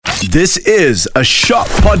This is a Shock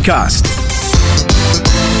Podcast.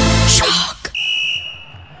 Shock.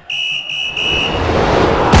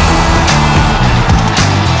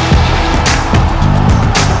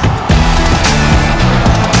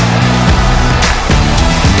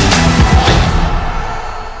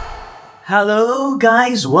 Hello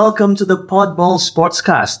guys, welcome to the Podball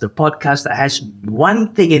Sportscast, the podcast that has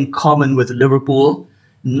one thing in common with Liverpool.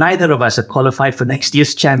 Neither of us are qualified for next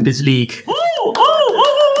year's Champions League.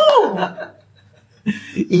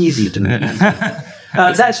 Easy to me.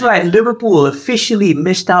 That's right, Liverpool officially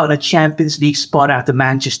missed out on a Champions League spot after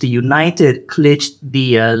Manchester United clinched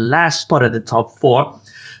the last spot at the top four.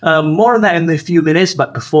 More on that in a few minutes,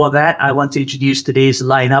 but before that, I want to introduce today's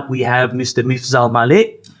lineup. We have Mr. Mifzal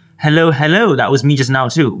Malik. Hello. That was me just now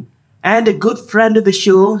too. And a good friend of the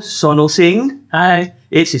show, Sonal Singh. Hi.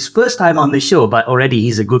 It's his first time on the show, but already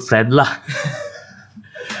he's a good friend lah.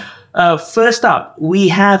 First up, we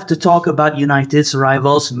have to talk about United's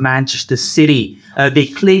rivals, Manchester City. They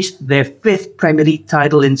clinched their fifth Premier League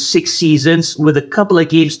title in 6 seasons. With a couple of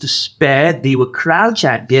games to spare, they were crowned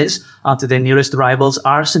champions after their nearest rivals,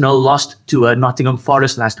 Arsenal, lost to Nottingham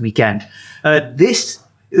Forest last weekend. This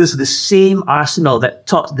is the same Arsenal that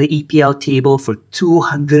topped the EPL table for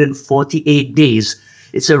 248 days.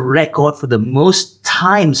 It's a record for the most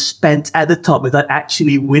time spent at the top without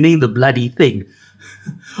actually winning the bloody thing.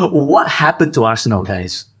 What happened to Arsenal,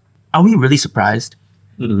 guys? Are we really surprised?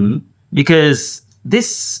 Mm-hmm. Because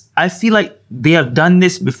I feel like they have done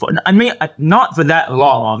this before. I mean, not for that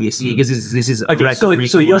long, obviously, because this is a direct. So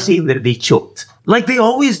you're saying that they choked? Like they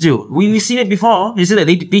always do. We've seen it before. You see that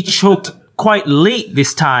they choked quite late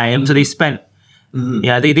this time, so they spent,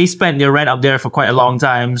 they spent their rent up there for quite a long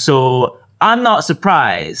time. So I'm not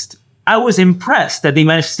surprised. I was impressed that they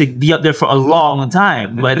managed to be up there for a long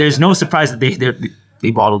time, but there's no surprise that they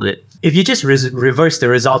bottled it. If you just reverse the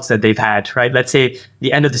results that they've had, right? Let's say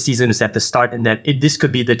the end of the season is at the start, and then this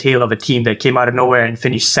could be the tale of a team that came out of nowhere and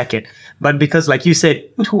finished second. But because, like you said,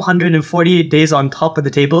 248 days on top of the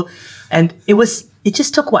table, and it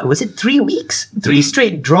just took, what, was it 3 weeks? 3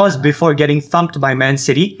 straight draws before getting thumped by Man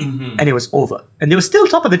City, and it was over. And they were still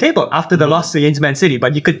top of the table after the loss against Man City,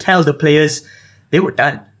 but you could tell the players, they were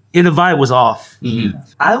done. Yeah, the vibe was off.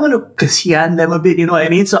 I want to kasihan them a bit, you know what I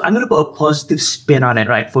mean? So I'm going to put a positive spin on it,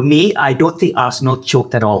 right? For me, I don't think Arsenal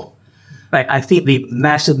choked at all. Right? I think they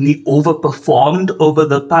massively overperformed over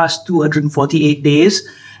the past 248 days.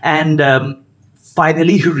 And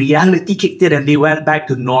finally, reality kicked in and they went back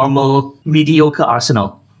to normal, mediocre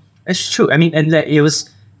Arsenal. It's true. I mean, and it was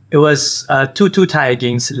 2-2 tie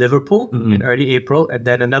against Liverpool in early April, and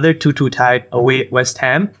then another 2-2 tie away at West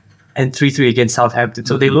Ham, and 3-3 against Southampton.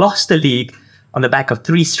 So they lost the league on the back of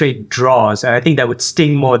 3 straight draws. And I think that would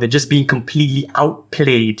sting more than just being completely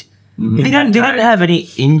outplayed. They didn't have any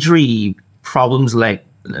injury problems like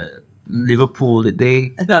Liverpool, did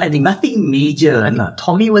they? No, I think nothing major.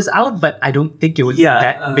 Tommy was out, but I don't think it was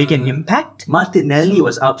that big an impact. Martinelli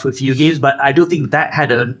was out for a few games, but I don't think that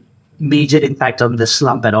had a major impact on the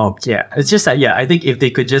slump at all. Yeah, it's just that, I think if they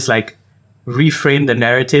could just reframe the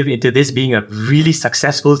narrative into this being a really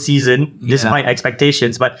successful season despite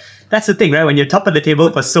expectations. But that's the thing, right? When you're top of the table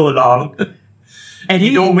for so long and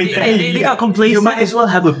you don't win, they got complacent. You might as well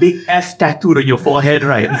have a big F tattooed on your forehead,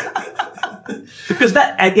 right? Because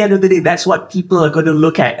that, at the end of the day, that's what people are going to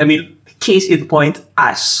look at. I mean, case in point,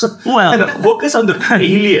 us. Well, and focus on the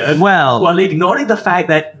failure while ignoring the fact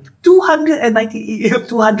that 200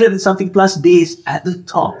 and something plus days at the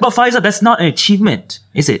top. But Faisal, that's not an achievement,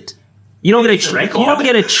 is it? You don't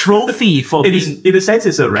get a trophy for in a sense,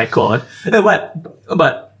 it's a record.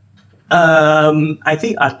 But I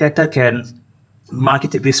think Arteta can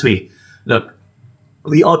market it this way. Look,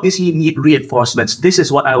 we obviously need reinforcements. This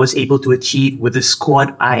is what I was able to achieve with the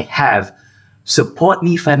squad I have. Support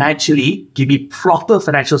me financially. Give me proper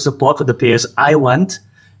financial support for the players I want.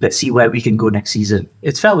 Let's see where we can go next season.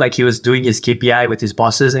 It felt like he was doing his KPI with his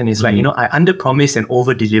bosses, and he's like, I under-promised and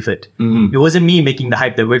over-delivered. It wasn't me making the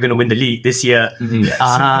hype that we're going to win the league this year.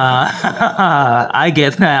 I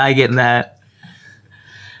get that.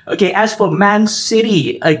 Okay, as for Man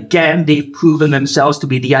City, again, they've proven themselves to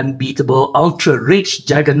be the unbeatable, ultra-rich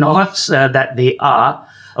juggernauts that they are.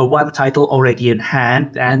 One title already in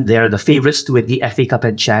hand, and they're the favourites to win the FA Cup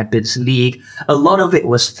and Champions League. A lot of it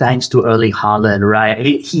was thanks to Erling Haaland, right? I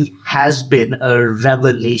mean, he has been a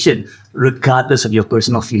revelation, regardless of your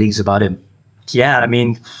personal feelings about him. Yeah, I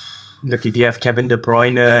mean, look, if you have Kevin De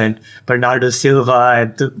Bruyne and Bernardo Silva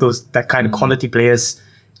and that kind of quality players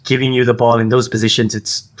giving you the ball in those positions,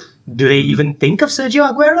 do they even think of Sergio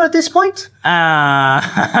Aguero at this point?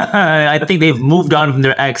 I think they've moved on from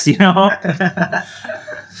their ex,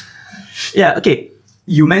 Yeah, okay.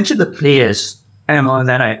 You mentioned the players, and all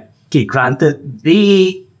that. Okay, granted,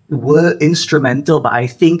 they were instrumental, but I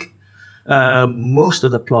think most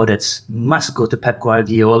of the plaudits must go to Pep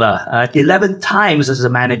Guardiola. 11 times as a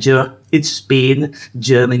manager in Spain,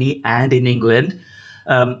 Germany, and in England.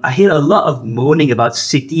 I hear a lot of moaning about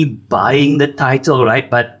City buying the title, right?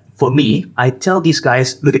 But for me, I tell these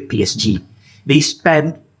guys, look at PSG. They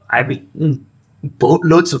spend,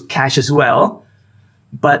 boatloads of cash as well,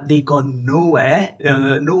 but they got nowhere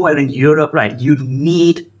in Europe, right? You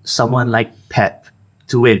need someone like Pep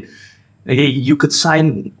to win. Okay, you could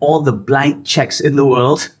sign all the blank checks in the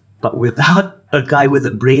world, but without a guy with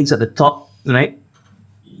the brains at the top, right?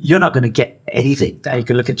 You're not going to get anything. You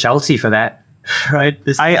can look at Chelsea for that, right?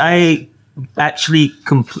 I actually,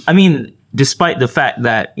 despite the fact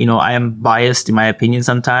that, I am biased in my opinion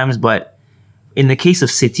sometimes, but in the case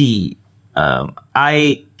of City,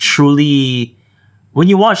 I truly, when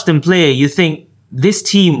you watch them play, you think this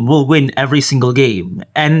team will win every single game.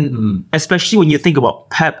 And especially when you think about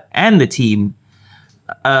Pep and the team,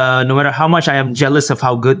 no matter how much I am jealous of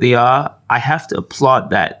how good they are, I have to applaud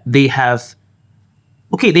that they have,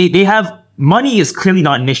 they have, money is clearly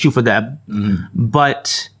not an issue for them,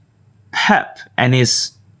 but Pep and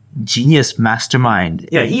his genius mastermind.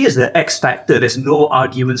 Yeah, he is the X factor. There's no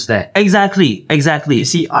arguments there. Exactly.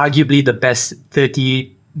 Is he arguably the best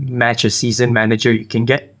 30 match a season manager you can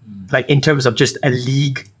get? Like in terms of just a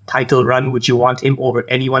league title run, would you want him over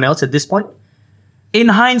anyone else at this point? In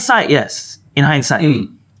hindsight, yes. In hindsight.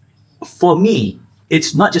 For me,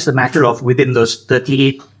 it's not just a matter of within those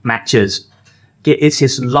 38 matches. Okay, it's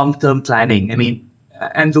his long-term planning.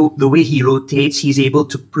 And the way he rotates, he's able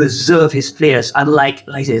to preserve his players. Unlike,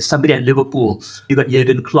 like I say, somebody at Liverpool, you got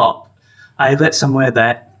Jurgen Klopp. I read somewhere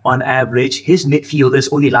that on average, his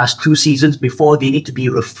midfielders only last 2 seasons before they need to be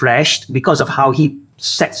refreshed because of how he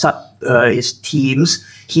sets up his teams.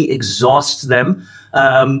 He exhausts them.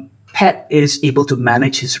 Pep is able to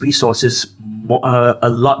manage his resources a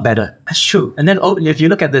lot better. That's true. And then if you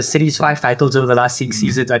look at the City's 5 titles over the last 6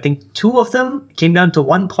 seasons, I think 2 of them came down to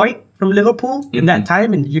 1 point from Liverpool in that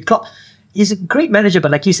time. And he's a great manager, but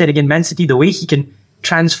like you said, again, Man City, the way he can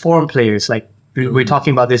transform players, like we were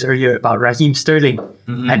talking about this earlier about Raheem Sterling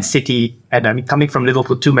at City, and coming from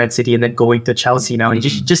Liverpool to Man City and then going to Chelsea now, and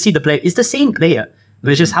just see the player. It's the same player,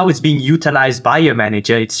 but it's just how it's being utilized by your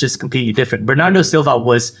manager. It's just completely different. Bernardo Silva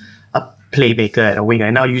was a playmaker and a winger,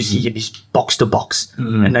 and now you see he's box to box.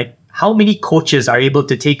 And like, how many coaches are able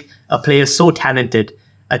to take a player so talented,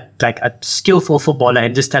 a skillful footballer,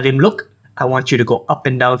 and just tell him, look, I want you to go up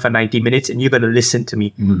and down for 90 minutes and you're going to listen to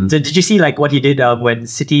me. So did you see like what he did when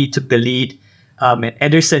City took the lead and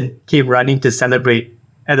Ederson came running to celebrate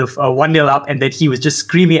at a 1-0 up, and then he was just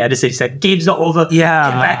screaming at Ederson. He said, game's not over.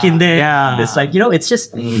 Yeah. Get back in there. Yeah. It's like, it's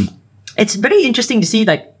just, it's very interesting to see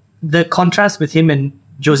like the contrast with him and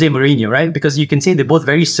Jose Mourinho, right? Because you can say they're both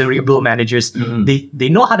very cerebral managers. They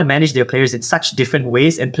know how to manage their players in such different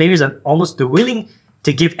ways, and players are they're willing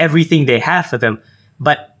to give everything they have for them.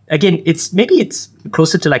 But again, it's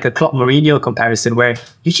closer to like a Klopp Mourinho comparison where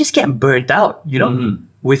you just get burnt out,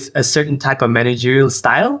 with a certain type of managerial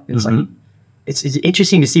style. It's like, it's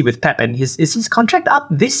interesting to see with Pep, and is his contract up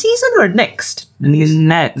this season or next?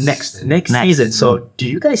 Next season. So do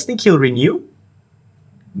you guys think he'll renew?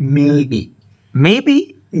 Maybe.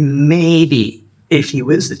 If he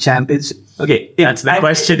wins the Champions. Okay, that's the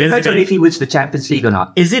question. Depends on if he wins the Champions League or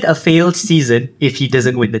not. Is it a failed season if he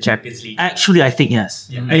doesn't win the Champions League? Actually, I think yes.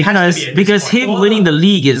 Yeah. Because him winning the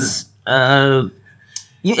league is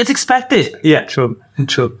it's expected. Yeah, true.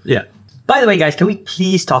 Yeah. By the way, guys, can we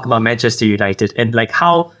please talk about Manchester United and like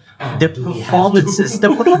how the performances?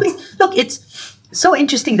 Look, it's so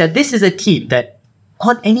interesting that this is a team that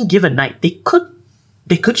on any given night they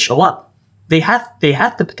could show up. They have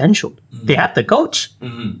the potential. They have the coach.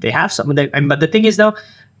 They have someone that. But the thing is, though,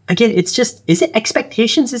 again, it's just, is it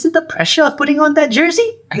expectations? Is it the pressure of putting on that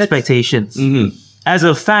jersey? Expectations. As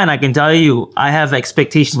a fan, I can tell you, I have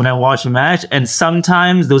expectations when I watch a match, and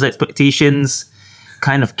sometimes those expectations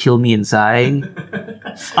kind of kill me inside.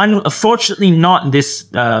 Unfortunately, not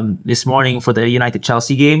this morning for the United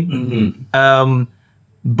Chelsea game.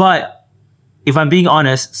 But if I'm being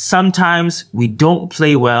honest, sometimes we don't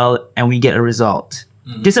play well and we get a result.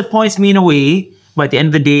 Disappoints me in a way, but at the end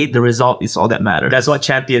of the day, the result is all that matters. That's what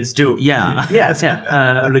champions do. Yeah. Yes.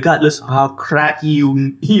 Regardless of how cracky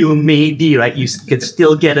you may be, right? You can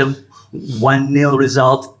still get a 1-0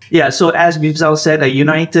 result. Yeah, so as Mifzal said,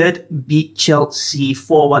 United beat Chelsea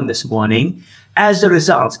 4-1 this morning. As a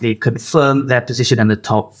result, they confirmed their position in the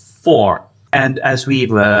top 4. And as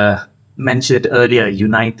we've mentioned earlier,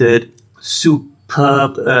 United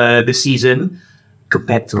superb this season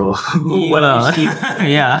compared to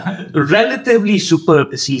relatively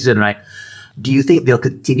superb this season, right? Do you think they'll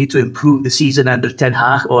continue to improve the season under Ten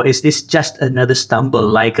Hag, or is this just another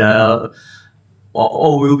stumble,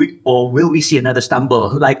 or will we see another stumble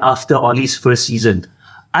like after Ole's first season?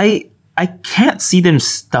 I can't see them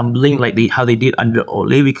stumbling like how they did under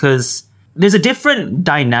Ole, because there's a different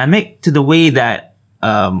dynamic to the way that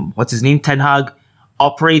Ten Hag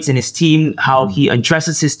operates in his team, how he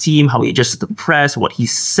addresses his team, how he adjusts the press, what he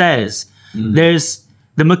says. There's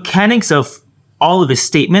the mechanics of all of his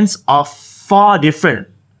statements are far different,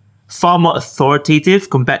 far more authoritative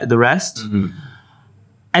compared to the rest.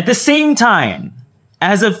 At the same time,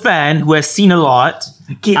 as a fan who has seen a lot,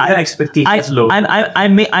 keep your expectations low.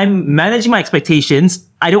 I'm managing my expectations.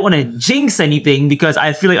 I don't want to jinx anything because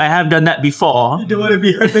I feel like I have done that before. You don't want to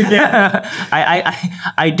be hurt again.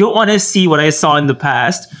 I don't want to see what I saw in the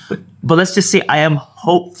past. But let's just say I am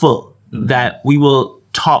hopeful that we will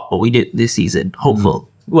top what we did this season. Hopeful.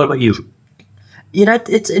 What about you?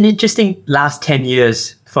 It's an interesting last 10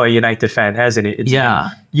 years for a United fan, hasn't it?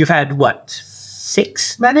 You've had what?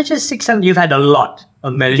 6 managers? 6, 7? You've had a lot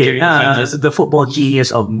of managerial changes. The football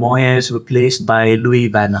genius of Moyes replaced by Louis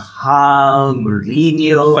van Gaal,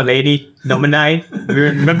 Mourinho. Fellaini, number 9.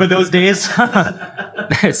 Remember those days?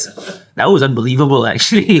 That was unbelievable,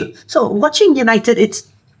 actually. So watching United,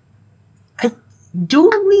 do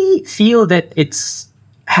we feel that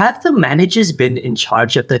have the managers been in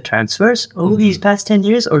charge of the transfers over these past 10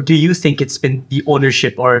 years? Or do you think it's been the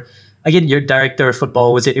ownership? Or again, your director of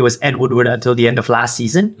football, it was Ed Woodward until the end of last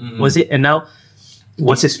season? Was it? And now,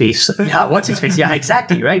 what's his face? What's his face? Yeah,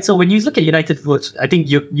 exactly, right? So when you look at United, I think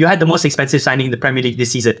you had the most expensive signing in the Premier League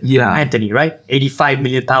this season. Yeah. Anthony, right? £85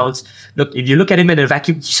 million. Look, if you look at him in a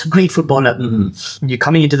vacuum, he's a great footballer. You're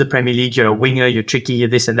coming into the Premier League, you're a winger, you're tricky, you're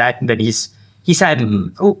this and that. And then he's had,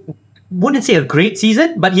 wouldn't say a great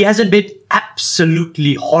season, but he hasn't been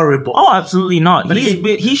absolutely horrible. Oh, absolutely not. But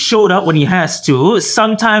he showed up when he has to.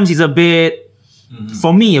 Sometimes he's a bit,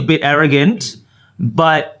 for me, a bit arrogant.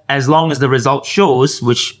 But as long as the result shows,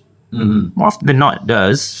 which more often than not it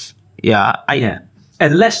does,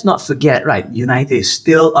 And let's not forget, right, United is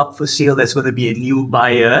still up for sale. There's going to be a new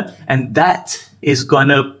buyer, and that is going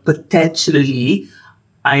to potentially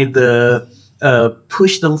either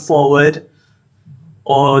push them forward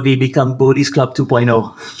or they become Bodie's Club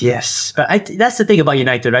 2.0. Yes. That's the thing about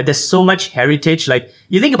United, right? There's so much heritage. Like,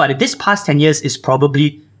 you think about it, this past 10 years is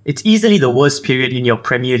it's easily the worst period in your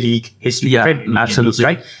Premier League history. Yeah, Premier League absolutely.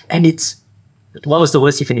 Right? And what was the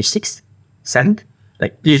worst? You finished 6th? 7th?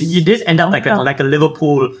 Like, you did end up like a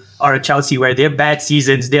Liverpool or a Chelsea where their bad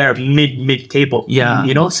seasons, they're mid-table.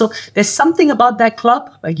 Yeah. So there's something about that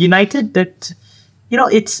club, like United, that,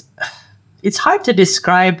 it's hard to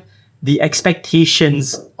describe the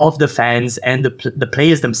expectations of the fans and the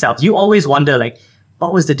players themselves. You always wonder, like,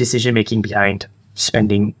 what was the decision making behind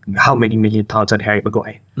spending how many £1 million on Harry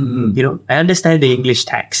Maguire? I understand the English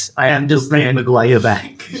tax. I And to bring Maguire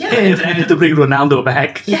back. and to bring Ronaldo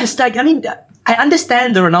back. Yes, I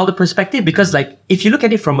understand the Ronaldo perspective because, like, if you look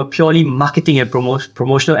at it from a purely marketing and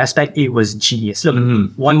promotional aspect, it was genius. Look,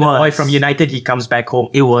 one boy from United, he comes back home.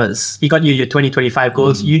 it was. He got you your 20-25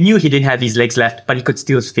 goals. You knew he didn't have these legs left, but he could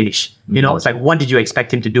still finish. It's like, what did you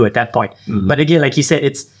expect him to do at that point? But again, like you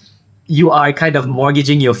said, you are kind of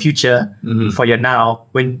mortgaging your future for your now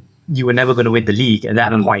when you were never going to win the league at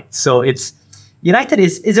that point. So United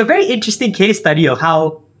is a very interesting case study of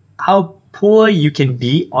how poor you can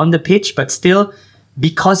be on the pitch, but still,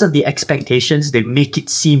 because of the expectations, they make it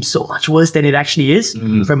seem so much worse than it actually is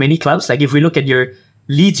for many clubs. Like, if we look at your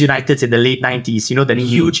Leeds United in the late 90s, that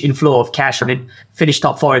huge inflow of cash, and then finished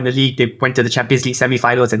top 4 in the league. They went to the Champions League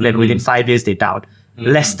semi-finals, and then within 5 years, they're down.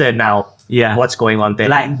 Leicester now, what's going on there?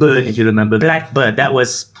 Blackburn, if you remember. Blackburn, that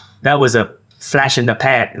was a flash in the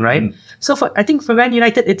pan, right? So I think for Man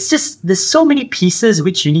United, it's just, there's so many pieces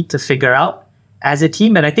which you need to figure out as a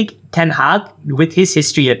team. And I think Ten Hag, with his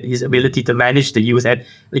history and his ability to manage the youth, and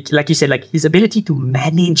like you said, like, his ability to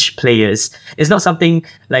manage players is not something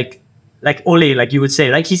like Ole, like you would say.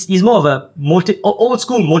 Like, he's more of a old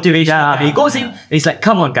school motivation. He goes in and he's like,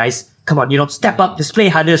 come on, guys, come on, step up, just play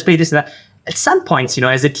harder, just play this and that. At some points,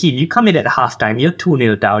 as a team, you come in at halftime, you're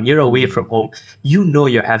 2-0 down, you're away from home,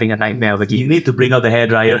 you're having a nightmare of a game. You need to bring out the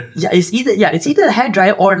hairdryer. It's either the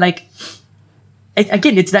hairdryer or, like,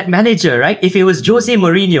 again, it's that manager, right? If it was Jose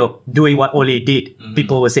Mourinho doing what Ole did,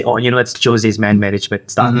 people would say, oh, it's Jose's man management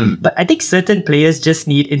stuff. But I think certain players just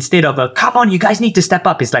need, instead of come on, you guys need to step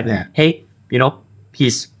up. It's like, hey,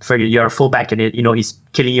 you're a fullback and he's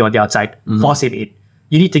killing you on the outside. Force him in.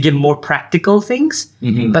 You need to give more practical things.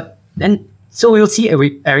 But then So we'll see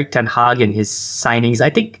Eric Ten Hag and his signings. I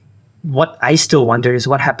think what I still wonder is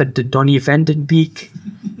what happened to Donny van den Beek.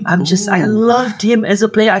 I loved him as a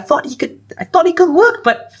player. I thought he could work,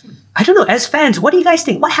 but I don't know. As fans, what do you guys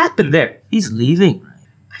think? What happened there? He's leaving.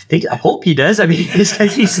 I hope he does. I mean, he's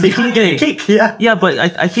getting a kick. Yeah. Yeah, but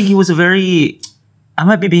I think he was a very. I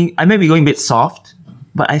might be going a bit soft,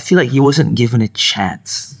 but I feel like he wasn't given a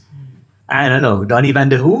chance. I don't know. Donny van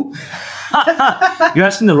der who? You're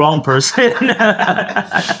asking the wrong person.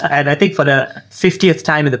 And I think for the 50th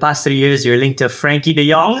time in the past 3 years, you're linked to Frankie de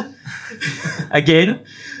Jong again.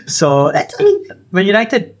 So when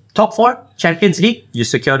United top 4 Champions League, you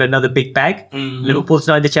secured another big bag. Liverpool's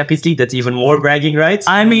not in the Champions League. That's even more bragging rights.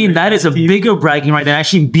 I mean, that is a bigger bragging right than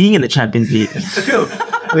actually being in the Champions League. True.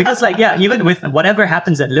 Because even with whatever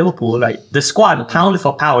happens at Liverpool, the squad, pound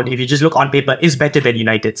for pound, if you just look on paper, is better than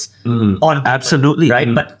United's. On paper, Absolutely. right?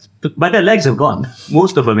 But their legs have gone.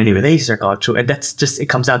 Most of them anyway. Legs are gone, true. And that's just, it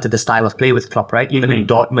comes down to the style of play with Klopp, right? Even in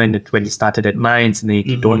Dortmund, when he started at Mainz, and then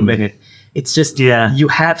Dortmund, it's just, you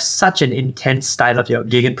have such an intense style of your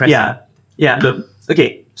gegenpressing. Yeah. Look,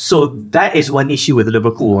 okay, so that is one issue with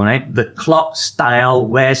Liverpool, right? The Klopp style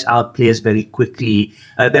wears out players very quickly.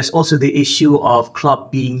 There's also the issue of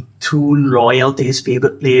Klopp being too loyal to his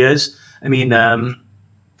favorite players. I mean,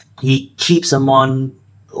 he keeps them on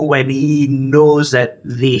when he knows that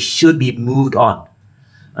they should be moved on. All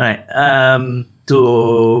right.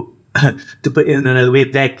 To put it in another way,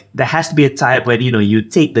 there has to be a time when you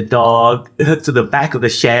take the dog to the back of the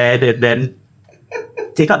shed and then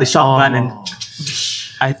take out the shotgun and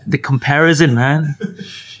the comparison, man,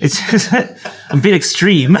 it's just a bit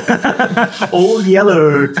extreme. Old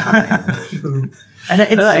Yeller time. And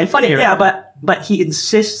it's funny, yeah, but he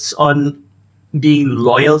insists on being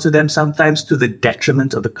loyal to them sometimes to the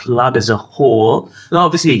detriment of the club as a whole. Now,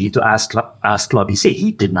 obviously, you need to ask Klopp. He say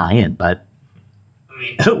he deny it, but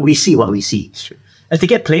we see what we see. And to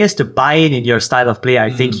get players to buy in your style of play,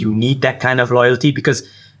 I think you need that kind of loyalty because,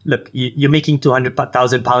 look, you're making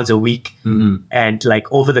 £200,000 a week, and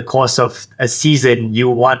over the course of a season, you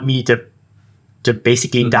want me to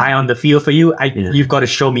basically die on the field for you. You've got to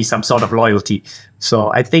show me some sort of loyalty.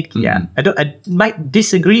 So I think, I might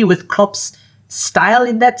disagree with Klopp's style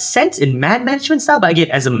in that sense, in man management style, but again,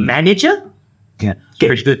 as a manager,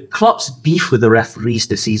 the Klopp's beef with the referees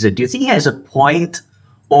this season. Do you think he has a point,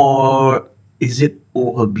 or is it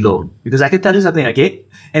overblown? Because I can tell you something, okay?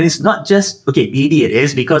 And it's not just, maybe it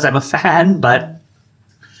is because I'm a fan, but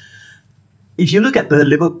if you look at the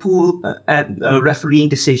Liverpool and refereeing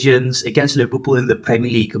decisions against Liverpool in the Premier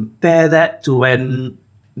League, compare that to when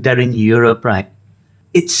they're in Europe, right?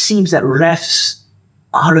 It seems that refs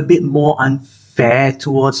are a bit more unfair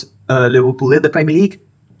towards Liverpool in the Premier League.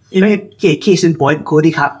 Case in point,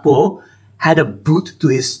 Cody Gakpo had a boot to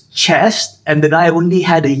his chest and the guy only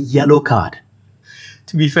had a yellow card.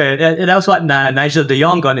 To be fair, that was what Nigel de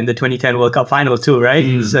Jong got in the 2010 World Cup final too,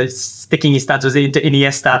 right? So sticking his stance was into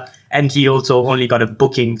Iniesta, and he also only got a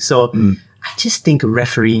booking. So I just think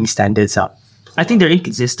refereeing standards up. I think they're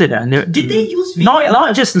inconsistent. And did they use VAR?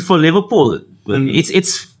 Not just for Liverpool.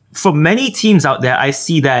 It's for many teams out there. I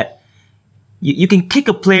see that you can kick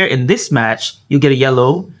a player in this match, you get a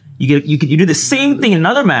yellow. You do the same thing in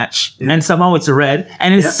another match, and somehow it's a red.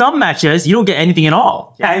 And in some matches, you don't get anything at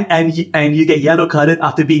all. Yeah, and you get yellow carded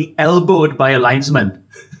after being elbowed by a linesman.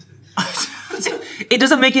 It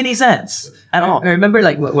doesn't make any sense at all. I remember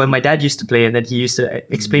when my dad used to play, and then he used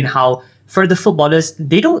to explain how for the footballers,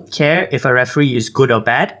 they don't care if a referee is good or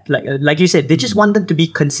bad. Like you said, they just want them to be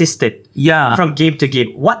consistent. Yeah. From game to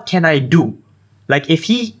game. What can I do?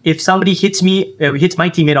 If somebody hits my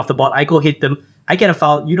teammate off the ball, I go hit them. I get a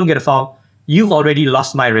foul, you don't get a foul, you've already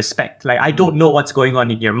lost my respect. I don't know what's going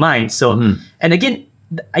on in your mind. So, and again,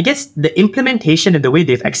 I guess the implementation and the way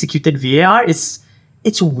they've executed VAR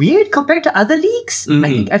it's weird compared to other leagues.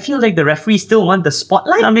 I feel like the referees still want the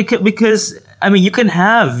spotlight. Because you can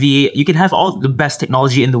have all the best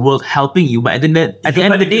technology in the world helping you, but at the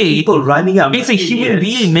end of the day, people running up, it's a human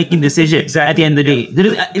being making decisions. At the end of the day,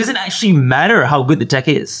 it doesn't actually matter how good the tech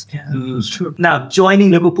is. Yeah, it's true. Now, joining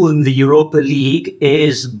Liverpool in the Europa League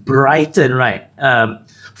is Brighton, right?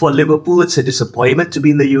 For Liverpool, it's a disappointment to be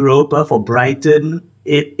in the Europa. For Brighton,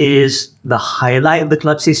 it is the highlight of the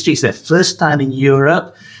club's history. It's their first time in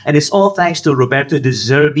Europe. And it's all thanks to Roberto De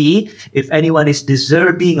Zerbi. If anyone is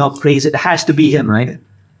deserving of praise, it has to be him, right?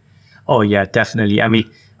 Oh, yeah, definitely.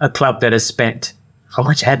 A club that has spent, how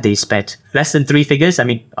much had they spent? Less than 3 figures?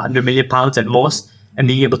 £100 million at most. And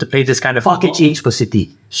being able to play this kind of pocket change for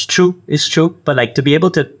City. It's true. But to be able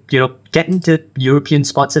to, get into European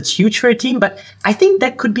spots, that's huge for a team. But I think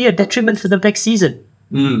that could be a detriment for them next season.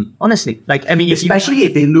 Honestly, like I mean, Especially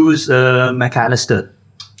if they lose McAllister.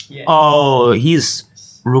 Oh, he's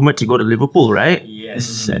rumored to go to Liverpool, right?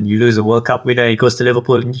 yes, and you lose a World Cup winner, he goes to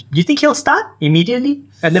Liverpool. Do you think he'll start immediately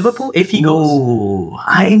at Liverpool if he goes? Oh,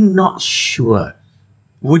 I'm not sure.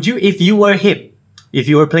 Would you, if you were him, if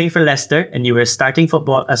you were playing for Leicester and you were starting for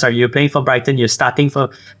you were playing for Brighton, you're starting for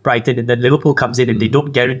Brighton, and then Liverpool comes in and they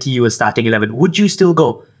don't guarantee you a starting 11, would you still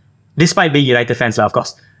go? Despite being United fans, of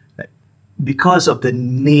course. Because of the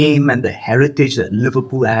name and the heritage that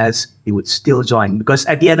Liverpool has, he would still join. Because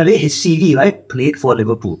at the end of the day, his CV, right, played for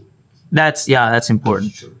Liverpool. That's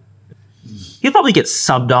important. He'll probably get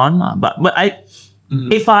subbed on, but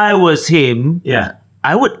if I was him, Yeah.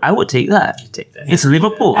 I would take that. Take that. It's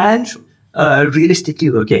Liverpool. And realistically,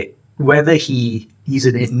 okay, whether he's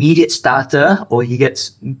an immediate starter or he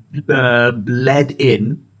gets bled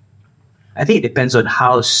in, I think it depends on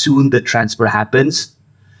how soon the transfer happens.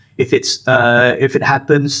 If it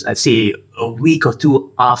happens, let's say a week or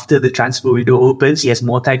two after the transfer window opens, he has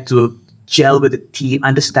more time to gel with the team,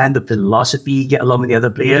 understand the philosophy, get along with the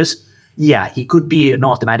other players. Yeah, he could be an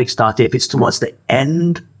automatic starter. If it's towards the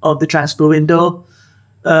end of the transfer window,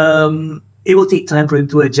 it will take time for him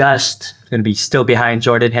to adjust. Going to be still behind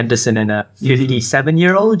Jordan Henderson and a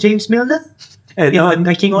 57-year-old James Milner.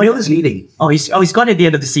 Making oil. Milner's leading. He's gone at the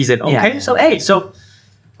end of the season. Okay, Yeah. so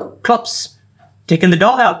Klopp's taking the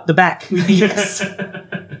dog out the back. Yes.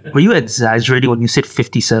 Were you exaggerating when you said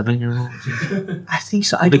 57-year-old? I think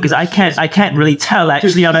so. Because I can't really tell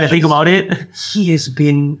actually now that I think about it. He has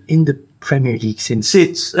been in the Premier League since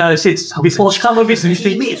Before Scalavis and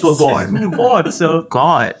his mates were born. So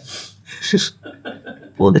God.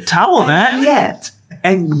 Well, the towel, man.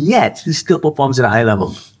 And yet, he still performs at a high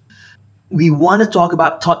level. We want to talk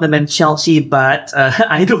about Tottenham and Chelsea, but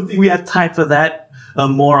I don't think we have time for that.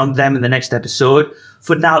 More on them in the next episode.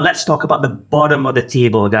 For now, let's talk about the bottom of the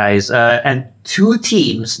table, guys. And two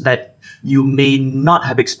teams that you may not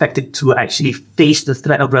have expected to actually face the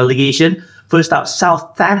threat of relegation. First out,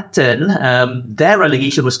 Southampton. Their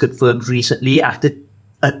relegation was confirmed recently after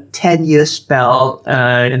a 10-year spell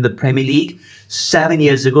in the Premier League. 7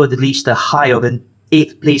 years ago, they reached a high of an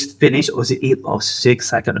 8th place finish. Or was it 8th or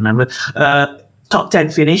 6th? I can't remember. Top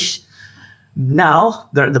 10 finish. Now,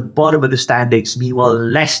 they're at the bottom of the standings. Meanwhile,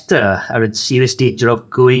 Leicester are in serious danger of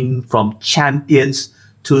going from champions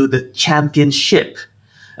to the championship.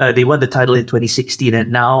 They won the title in 2016,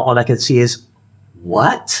 and now all I can say is,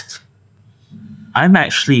 what? I'm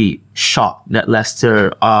actually shocked that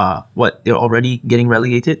Leicester they're already getting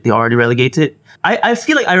relegated. They're already relegated. I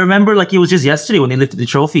feel like I remember like it was just yesterday when they lifted the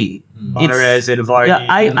trophy. Mahrez and Vardy. Yeah,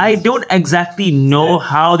 I don't exactly know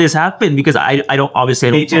how this happened because I don't obviously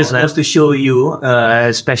I don't It just follow goes that. to show you,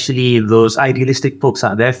 especially those idealistic folks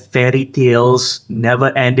out there, fairy tales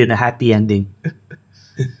never end in a happy ending.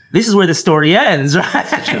 This is where the story ends,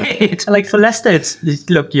 right? Like for Leicester,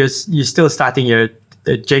 look, you're still starting your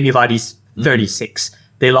Jamie Vardy's 36.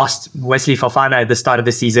 They lost Wesley Fofana at the start of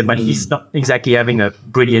the season, but he's not exactly having a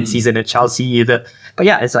brilliant season at Chelsea either. But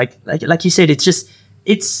yeah, it's like you said,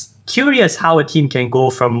 it's curious how a team can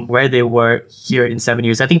go from where they were here in 7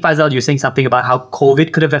 years. I think, Faisal, you were saying something about how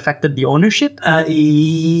COVID could have affected the ownership?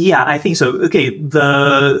 Yeah, I think so. Okay,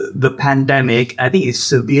 the pandemic, I think it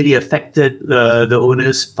severely affected the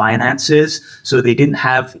owners' finances. So they didn't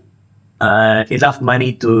have enough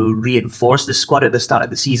money to reinforce the squad at the start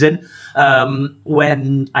of the season.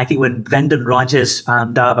 When Brendan Rodgers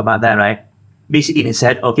found out about that, right? Basically, he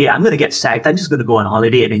said, okay, I'm going to get sacked. I'm just going to go on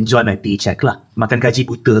holiday and enjoy my paycheck lah. Makan gaji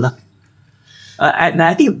buta lah. And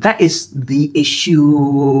I think that is the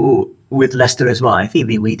issue with Leicester as well. I think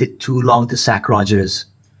they waited too long to sack Rodgers.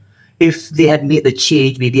 If they had made the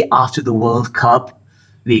change maybe after the World Cup,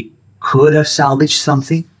 they could have salvaged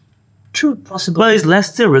something. True, possible. Well, is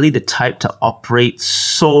Leicester really the type to operate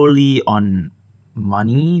solely on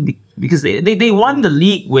money? Because they won the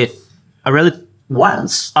league with a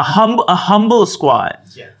humble squad.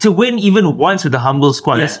 Yeah. To win even once with a humble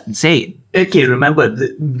squad, that's insane. Okay, remember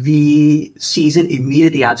the season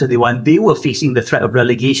immediately after they won, they were facing the threat of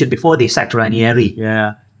relegation before they sacked Ranieri.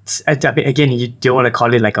 Yeah. I mean, again, you don't want to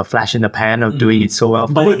call it like a flash in the pan of doing it so well.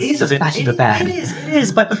 But it is a flash in the pan. It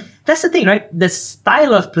is. But that's the thing, right? The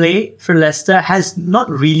style of play for Leicester has not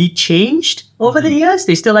really changed over the years.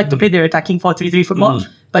 They still like to play their attacking 4-3-3 football,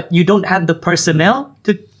 but you don't have the personnel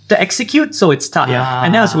to execute, so it's tough. Yeah.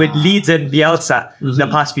 And that was with Leeds and Bielsa the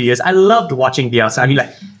past few years. I loved watching Bielsa. I mean,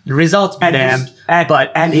 like, the results be damned.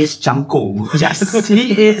 And his Chanko. Yes,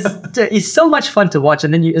 he is. It's so much fun to watch.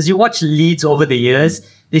 And then as you watch Leeds over the years,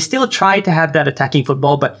 they still try to have that attacking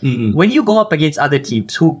football. But when you go up against other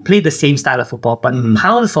teams who play the same style of football, but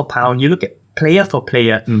pound for pound, you look at player for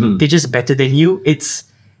player, they're just better than you. It's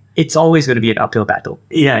always going to be an uphill battle.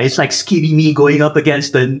 Yeah, it's like Skinny Me going up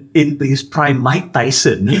against in his prime Mike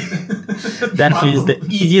Tyson. That is the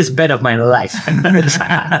easiest bet of my life.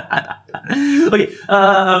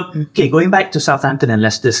 Okay, going back to Southampton and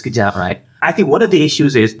Leicester sekejap, right? I think one of the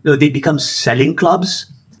issues is they become selling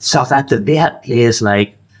clubs. Southampton, they had players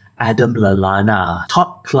like Adam Lallana,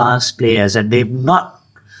 top class players, and they've not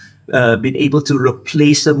been able to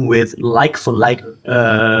replace them with like for like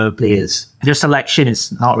players. Their selection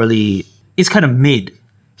is not really, it's kind of mid.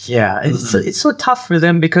 Yeah, it's so tough for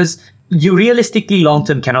them because you realistically long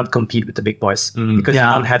term cannot compete with the big boys because you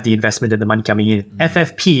don't have the investment and the money coming in.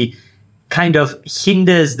 FFP kind of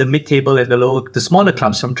hinders the mid-table and the smaller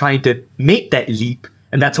clubs from trying to make that leap.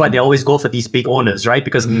 And that's why they always go for these big owners, right?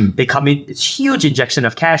 Because they come in, it's huge injection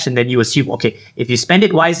of cash, and then you assume, okay, if you spend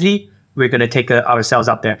it wisely, we're going to take ourselves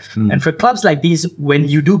up there. And for clubs like these, when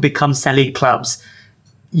you do become selling clubs,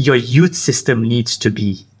 your youth system needs to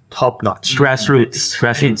be top-notch.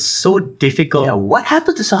 Grassroots. It's so difficult. Yeah, what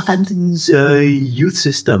happened to Southampton's youth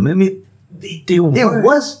system? I mean, it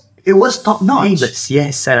was top-notch.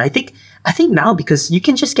 Yes, and I think now because you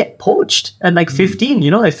can just get poached at like 15,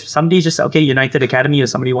 if somebody just, okay, United Academy or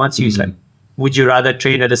somebody wants you, it's like, would you rather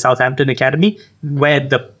train at a Southampton Academy where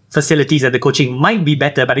the facilities and the coaching might be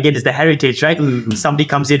better, but again, it's the heritage, right? Somebody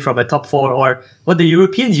comes in from a top 4 or what the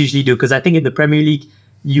Europeans usually do, because I think in the Premier League,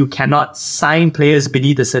 you cannot sign players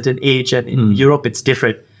beneath a certain age, and in Europe, it's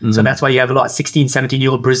different. So that's why you have a lot of 16,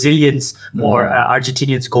 17-year-old Brazilians or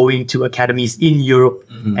Argentinians going to academies in Europe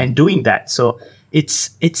and doing that. So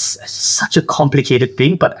it's such a complicated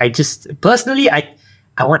thing, but I just personally I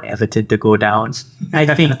want Everton to go down. I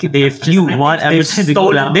think they've stolen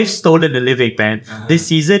the living, man. This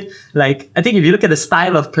season, like I think if you look at the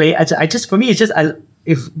style of play,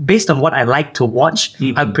 if based on what I like to watch,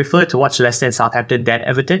 I prefer to watch Leicester and Southampton than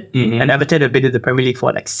Everton. And Everton have been in the Premier League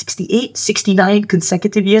for like 68, 69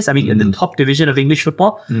 consecutive years. I mean, in the top division of English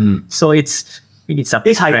football. So we need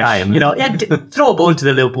something. It's high time. Throw a bone to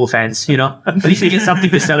the Liverpool fans, At least we get something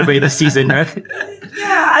to celebrate this season, right?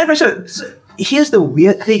 Yeah, I'm sure. So here's the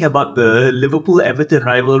weird thing about the Liverpool-Everton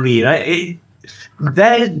rivalry, right?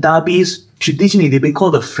 Their derbies, traditionally, they've been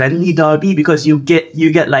called a friendly derby because you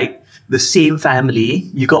get like the same family.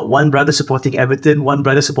 You got one brother supporting Everton, one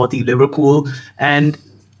brother supporting Liverpool, and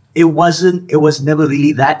it was never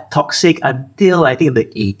really that toxic until I think in the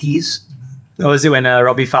 80s. Was it when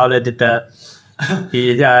Robbie Fowler did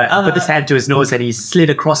he put his hand to his nose and he slid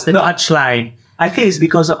across the touchline? I think it's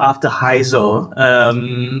because of after Heysel,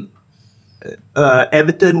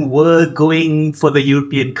 Everton were going for the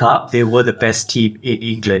European Cup. They were the best team in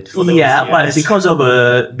England. But because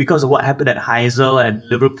of what happened at Heysel and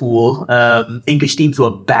Liverpool, English teams were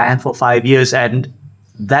banned for 5 years, and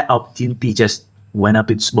that opportunity just went up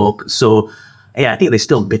in smoke. So, yeah, I think they're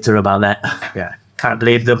still bitter about that. Yeah, can't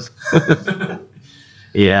blame them.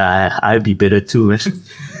 Yeah, I'd be bitter too.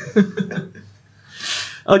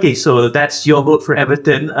 Okay, so that's your vote for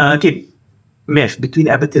Everton. Okay, Miff, between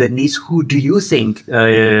Everton and Leeds, who do you think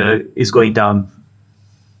is going down?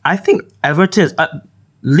 I think Everton,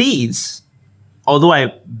 Leeds, although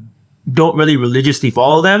I don't really religiously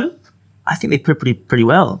follow them, I think they play pretty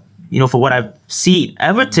well. For what I've seen,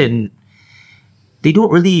 Everton, they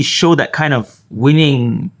don't really show that kind of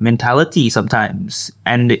winning mentality sometimes,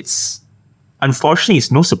 and unfortunately,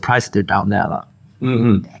 it's no surprise that they're down there.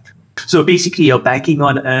 So basically, you're banking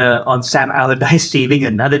on Sam Allardyce saving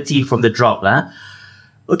another team from the drop, huh?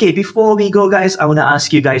 Okay, before we go, guys, I want to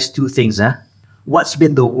ask you guys two things, huh? What's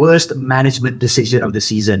been the worst management decision of the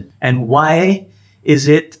season, and why is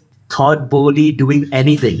it Todd Bowley doing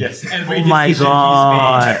anything? Yes. Oh my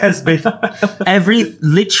God!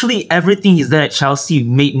 Literally everything he's done at Chelsea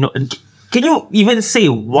made no. Can you even say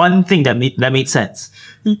one thing that made sense?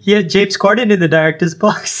 Yeah, James Corden in the director's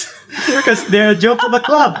box because they're a joke of a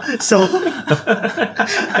club. So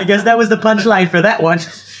I guess that was the punchline for that one.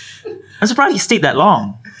 I'm surprised he stayed that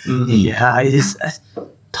long. Yeah, it is.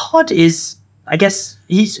 Todd is. I guess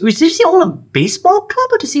does he own a baseball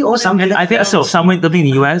club or does he own something? I think so. Somewhere in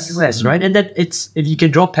the US. US, right? And then if you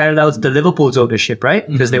can draw parallels to Liverpool's ownership, right?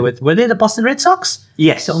 Because were they the Boston Red Sox?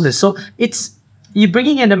 Yes. So you're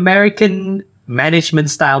bringing an American management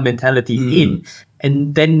style mentality in,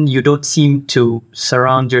 and then you don't seem to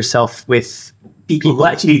surround yourself with people who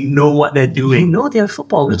actually know what they're doing. Who know their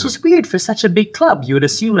football, which is weird for such a big club. You would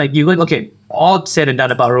assume you're going, okay, all said and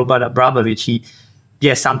done about Roman Abramovich,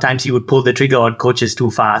 sometimes he would pull the trigger on coaches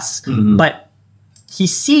too fast. But he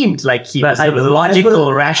seemed like he But was I a will logical,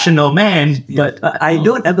 never- rational man. But I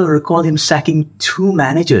don't ever recall him sacking 2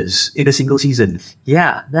 managers in a single season.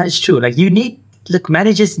 yeah, that's true. Like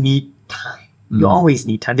managers need time. You always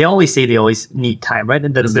need time. They always say they always need time, right?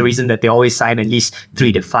 And that's the reason that they always sign at least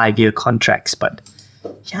 3 to 5 year contracts. But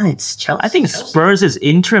yeah, it's Chelsea. I think Spurs'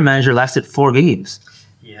 interim manager lasted 4 games.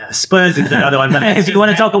 Yeah, Spurs is another one. But If you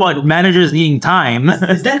want to talk about managers needing time,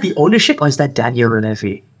 is that the ownership or is that Daniel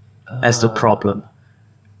Renevie as the problem?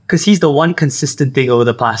 Because he's the one consistent thing over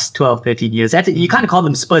the past 12, 13 years. You can't call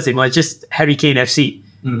them Spurs anymore. It's just Harry Kane FC,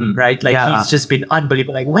 right? Like Yeah. he's just been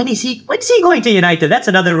unbelievable. Like when is he going to United? That's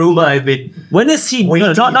another rumor I've been. when is he?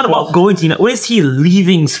 Waiting Not about for- going to United. When is he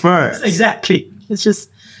leaving Spurs? Exactly. It's just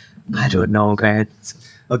I don't know, man.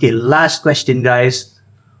 Okay, last question, guys.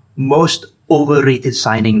 Most overrated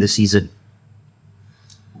signing this season?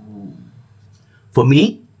 For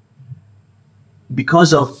me,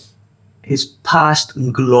 because of his past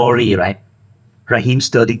glory, right? Raheem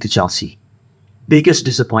Sterling to Chelsea. Biggest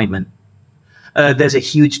disappointment. There's a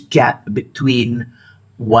huge gap between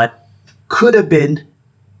what could have been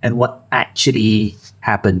and what actually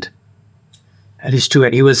happened. That is true.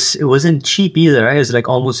 And it wasn't cheap either, right? It was like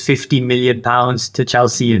almost £50 million to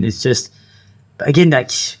Chelsea. And it's just, again, like,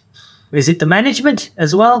 is it the management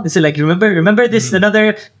as well? Is it like, remember this,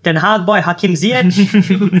 another Ten Hag boy, Hakim Ziyech?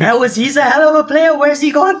 He's a hell of a player. Where's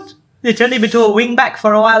he gone? They turned him into a wing back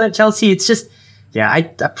for a while at Chelsea. It's just, yeah, I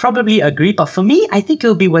probably agree. But for me, I think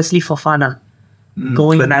it'll be Wesley Fofana.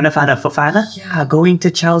 Banana Fofana? Yeah, going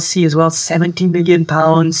to Chelsea as well, £70 million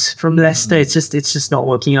from Leicester. It's just not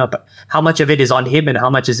working out. But how much of it is on him and how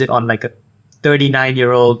much is it on like a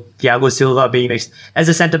 39-year-old Thiago Silva being next as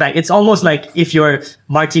a centre back? It's almost like if you're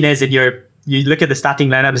Martinez and you look at the starting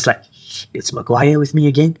lineup, it's like, it's Maguire with me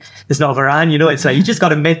again. It's not Varane, It's like you just got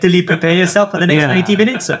to mentally prepare yourself for the next 90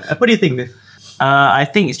 minutes. So, what do you think, Nick? I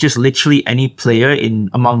think it's just literally any player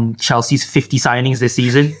among Chelsea's 50 signings this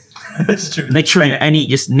season. That's true. Literally any,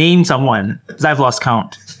 just name someone, because I've lost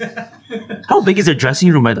count. How big is their dressing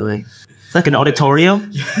room, by the way? It's like an auditorium.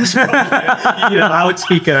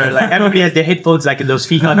 Loudspeaker. Like everybody has their headphones, like in those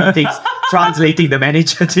FIFA meetings, translating the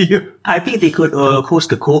manager to you. I think they could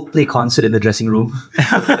host a Coldplay concert in the dressing room.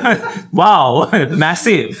 Wow,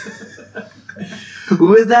 massive.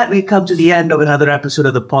 With that, we come to the end of another episode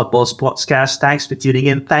of the Podball Sportscast. Thanks for tuning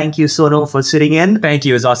in. Thank you, Sono, for sitting in. Thank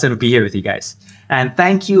you. It's awesome to be here with you guys. And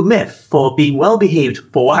thank you, Myth, for being well behaved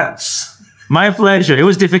for once. My pleasure. It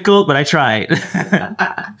was difficult, but I tried.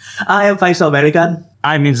 I am Faisal American.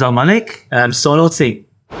 I'm Inzal Malik. Sonal Singh.